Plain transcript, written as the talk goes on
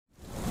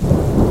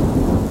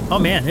Oh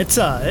man, it's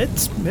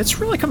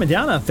really coming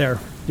down out there.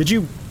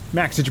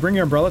 Max, did you bring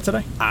your umbrella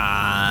today?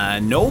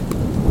 Nope.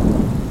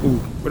 Ooh,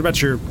 what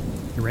about your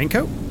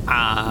raincoat?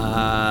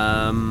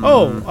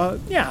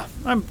 Yeah,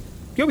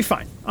 you'll be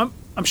fine.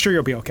 I'm sure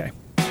you'll be okay.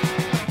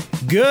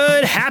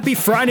 Good, happy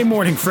Friday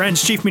morning,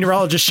 friends. Chief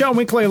Meteorologist Shel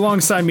Max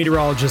alongside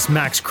meteorologist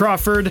Max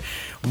Crawford.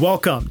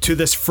 Welcome to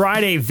this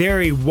Friday,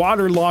 very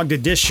waterlogged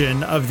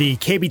edition of the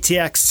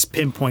KBTX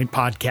Pinpoint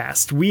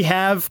Podcast. We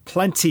have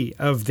plenty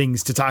of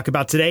things to talk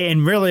about today,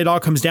 and really it all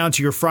comes down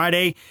to your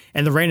Friday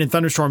and the rain and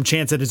thunderstorm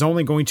chance that is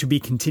only going to be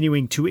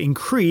continuing to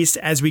increase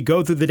as we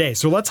go through the day.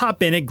 So let's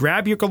hop in it,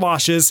 grab your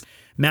galoshes.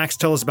 Max,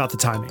 tell us about the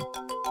timing.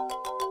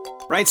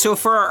 Right, so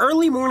for our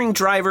early morning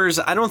drivers,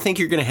 I don't think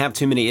you're going to have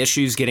too many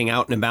issues getting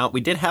out and about.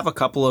 We did have a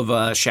couple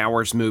of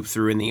showers move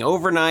through in the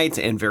overnight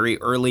and very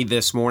early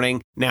this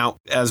morning. Now,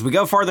 as we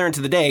go farther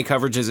into the day,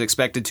 coverage is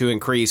expected to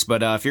increase,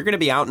 but if you're going to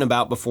be out and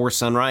about before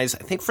sunrise, I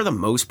think for the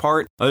most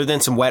part, other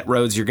than some wet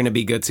roads, you're going to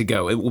be good to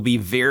go. It will be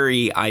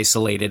very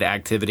isolated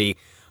activity.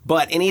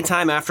 But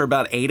anytime after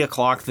about 8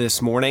 o'clock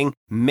this morning,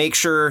 make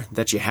sure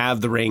that you have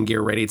the rain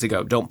gear ready to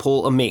go. Don't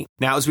pull a me.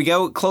 Now, as we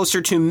go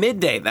closer to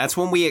midday, that's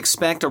when we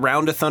expect a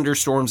round of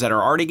thunderstorms that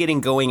are already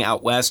getting going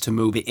out west to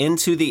move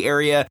into the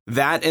area.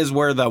 That is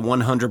where the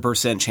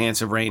 100%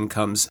 chance of rain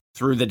comes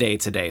through the day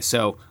today.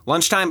 So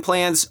lunchtime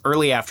plans,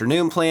 early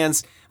afternoon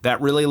plans, that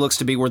really looks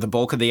to be where the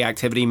bulk of the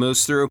activity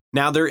moves through.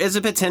 Now, there is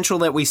a potential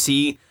that we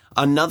see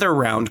another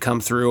round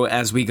come through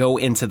as we go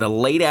into the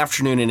late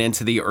afternoon and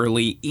into the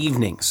early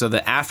evening. So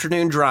the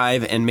afternoon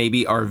drive and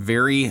maybe our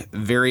very,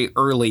 very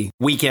early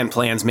weekend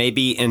plans may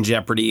be in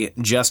jeopardy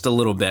just a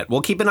little bit.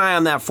 We'll keep an eye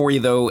on that for you,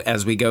 though,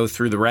 as we go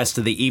through the rest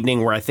of the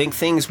evening, where I think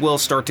things will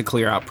start to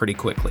clear out pretty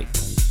quickly.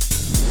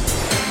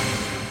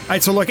 All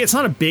right, so look, it's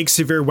not a big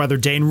severe weather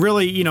day, and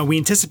really, we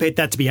anticipate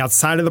that to be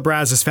outside of the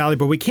Brazos Valley,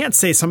 but we can't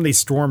say some of these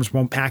storms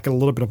won't pack a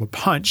little bit of a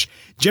punch.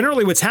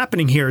 Generally, what's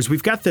happening here is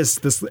we've got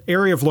this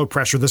area of low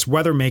pressure, this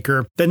weather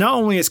maker, that not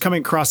only is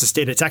coming across the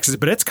state of Texas,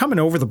 but it's coming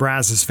over the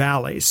Brazos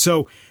Valley.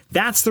 So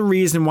that's the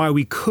reason why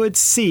we could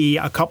see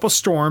a couple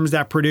storms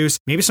that produce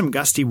maybe some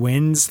gusty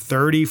winds,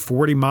 30,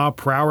 40 mile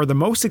per hour. The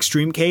most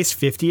extreme case,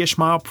 50-ish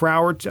mile per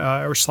hour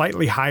or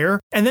slightly higher.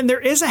 And then there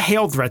is a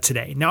hail threat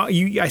today. Now,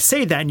 I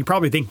say that and you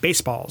probably think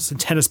baseballs and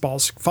tennis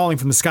balls falling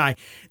from the sky.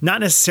 Not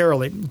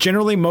necessarily.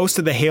 Generally, most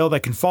of the hail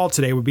that can fall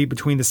today would be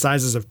between the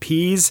sizes of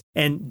peas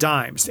and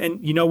dimes.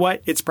 And you know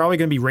what? It's probably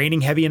going to be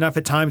raining heavy enough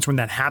at times when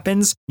that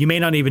happens, you may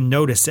not even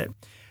notice it.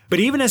 But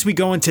even as we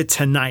go into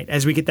tonight,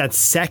 as we get that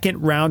second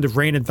round of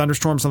rain and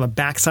thunderstorms on the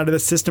backside of the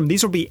system,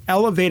 these will be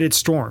elevated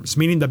storms,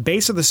 meaning the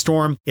base of the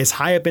storm is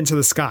high up into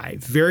the sky,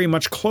 very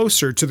much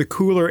closer to the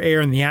cooler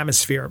air in the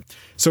atmosphere.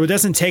 So it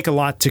doesn't take a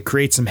lot to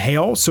create some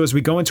hail. So as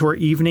we go into our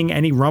evening,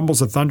 any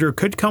rumbles of thunder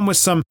could come with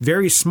some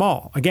very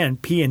small, again,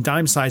 pea and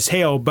dime sized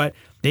hail, but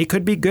they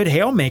could be good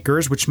hail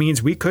makers, which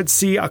means we could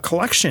see a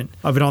collection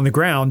of it on the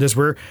ground as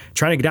we're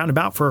trying to get out and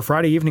about for our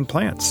Friday evening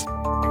plans.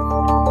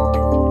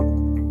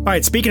 All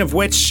right, speaking of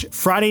which,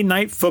 Friday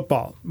night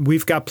football.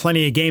 We've got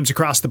plenty of games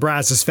across the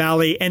Brazos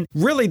Valley, and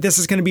really this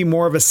is going to be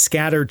more of a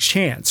scattered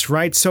chance,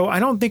 right? So I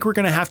don't think we're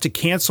going to have to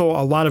cancel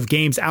a lot of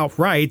games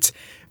outright,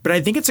 but I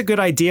think it's a good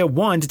idea,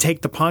 one, to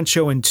take the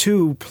poncho, and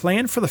two,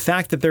 plan for the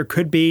fact that there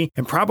could be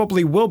and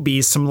probably will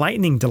be some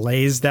lightning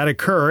delays that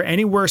occur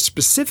anywhere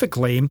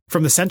specifically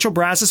from the central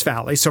Brazos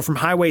Valley, so from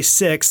Highway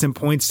 6 and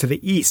points to the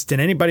east. And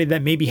anybody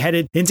that may be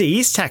headed into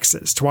East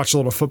Texas to watch a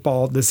little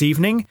football this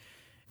evening,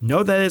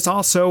 know that it's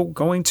also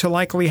going to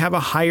likely have a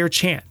higher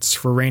chance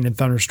for rain and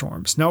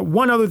thunderstorms. Now,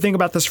 one other thing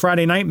about this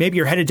Friday night, maybe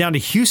you're headed down to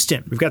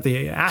Houston. We've got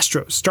the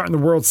Astros starting the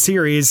World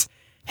Series.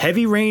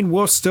 Heavy rain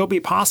will still be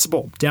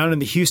possible down in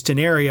the Houston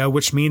area,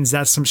 which means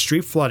that some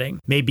street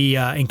flooding may be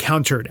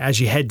encountered as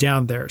you head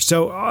down there.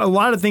 So a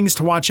lot of things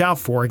to watch out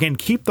for. Again,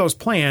 keep those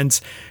plans.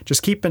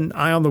 Just keep an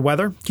eye on the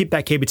weather. Keep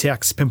that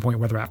KBTX Pinpoint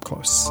Weather app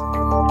close.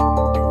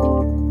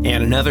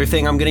 And another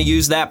thing I'm going to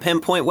use that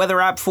Pinpoint Weather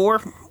app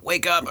for,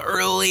 wake up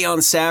early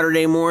on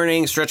Saturday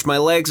morning, stretch my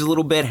legs a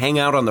little bit, hang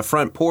out on the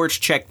front porch,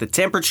 check the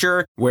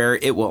temperature, where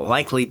it will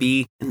likely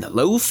be in the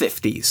low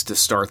 50s to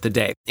start the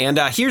day. And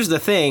here's the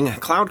thing,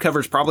 cloud cover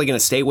is probably going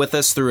to stay with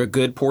us through a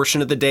good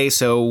portion of the day,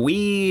 so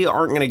we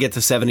aren't going to get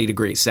to 70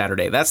 degrees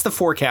Saturday. That's the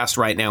forecast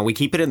right now. We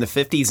keep it in the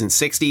 50s and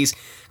 60s.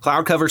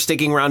 Cloud cover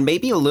sticking around,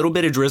 maybe a little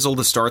bit of drizzle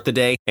to start the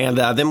day, and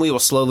then we will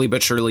slowly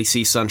but surely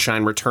see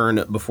sunshine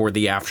return before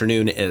the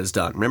afternoon is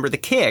done. Remember, the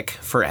kick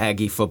for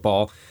Aggie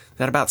football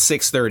at about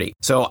 6:30.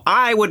 So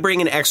I would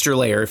bring an extra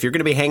layer. If you're going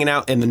to be hanging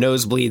out in the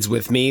nosebleeds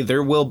with me,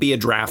 there will be a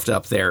draft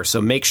up there.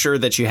 So make sure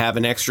that you have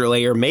an extra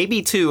layer,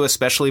 maybe two,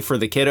 especially for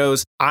the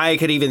kiddos. I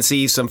could even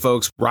see some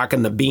folks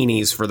rocking the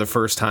beanies for the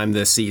first time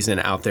this season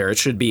out there. It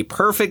should be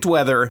perfect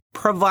weather,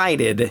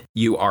 provided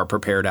you are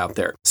prepared out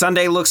there.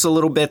 Sunday looks a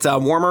little bit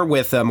warmer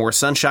with more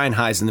sunshine,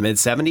 highs in the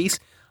mid-70s.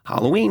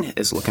 Halloween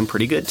is looking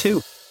pretty good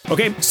too.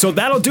 Okay, so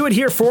that'll do it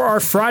here for our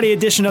Friday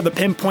edition of the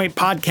Pinpoint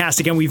Podcast.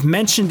 Again, we've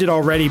mentioned it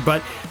already,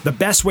 but the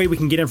best way we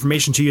can get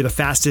information to you the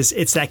fastest,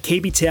 it's that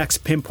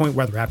KBTX Pinpoint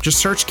Weather app. Just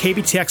search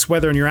KBTX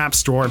Weather in your app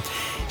store.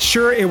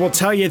 Sure, it will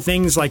tell you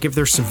things like if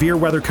there's severe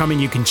weather coming,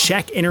 you can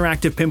check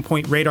interactive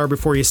pinpoint radar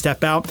before you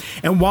step out.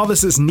 And while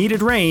this is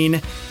needed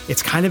rain,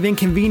 it's kind of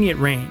inconvenient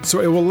rain.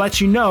 So it will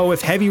let you know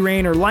if heavy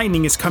rain or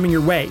lightning is coming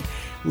your way.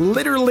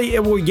 Literally,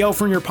 it will yell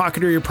from your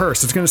pocket or your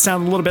purse. It's going to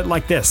sound a little bit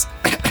like this.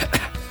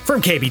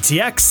 From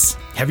KBTX,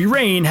 heavy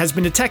rain has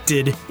been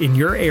detected in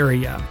your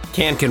area.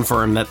 Can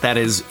confirm that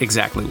is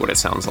exactly what it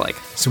sounds like.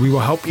 So we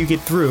will help you get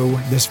through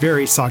this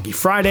very soggy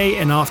Friday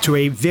and off to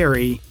a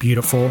very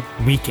beautiful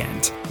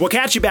weekend. We'll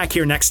catch you back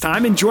here next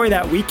time. Enjoy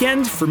that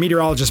weekend. For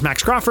meteorologist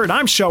Max Crawford,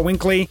 I'm Shel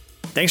Winkley.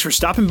 Thanks for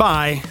stopping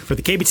by for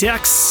the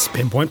KBTX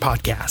Pinpoint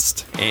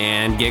Podcast.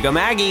 And Giga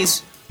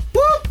Maggies.